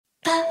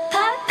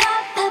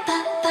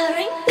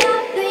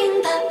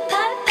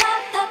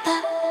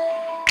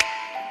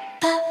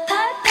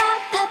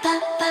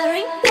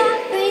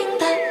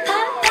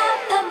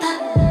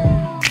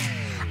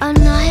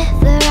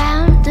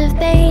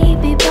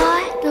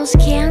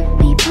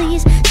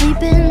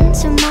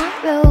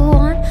tomorrow.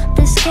 Want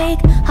this cake,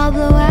 I'll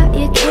blow out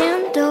your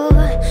candle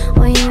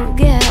when you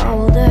get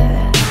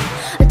older.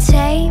 A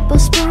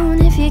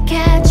tablespoon if you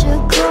catch a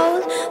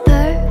cold.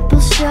 Purple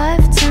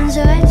stuff turns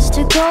us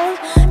to gold.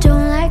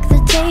 Don't like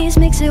the taste,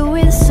 mix it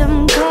with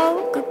some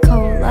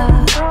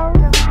Coca-Cola.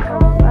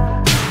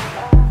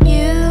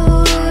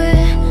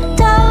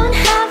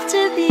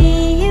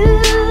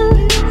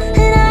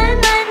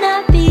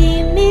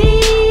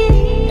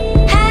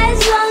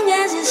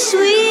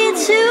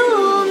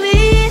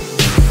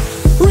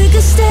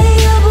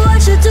 Stay up,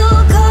 watch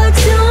adult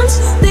cartoons.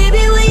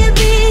 Baby, will you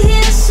be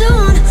here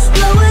soon?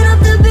 Blowing up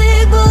the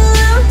big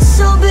balloons,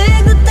 so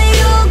big that they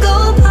all go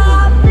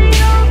pop.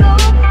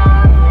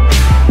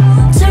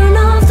 Turn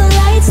off the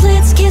lights,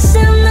 let's kiss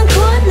in the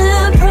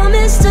corner.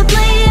 Promise to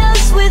play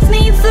us with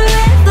me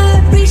forever.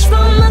 Reach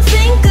for my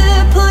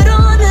finger, put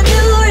on a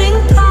new ring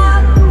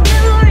pop.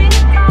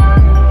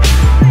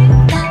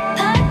 Pop,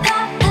 pop,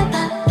 pop, pop,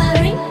 pop,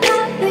 ring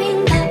pop, ring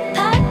pop,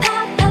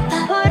 pop, pop,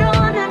 pop, put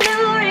on a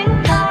new ring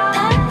pop.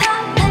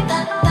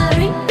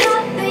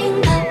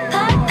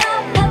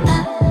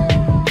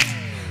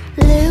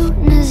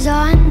 Luna's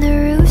on the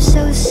roof,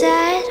 so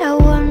sad. I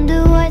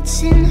wonder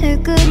what's in her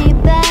goodie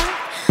bag.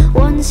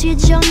 Once you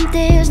jump,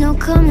 there's no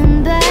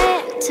coming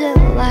back to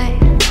life.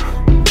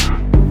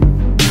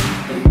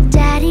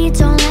 Daddy,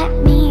 don't let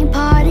me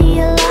party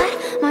a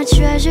lot. My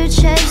treasure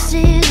chest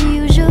is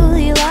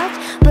usually locked,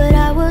 but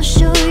I will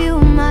show you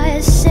my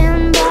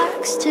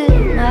sandbox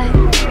tonight.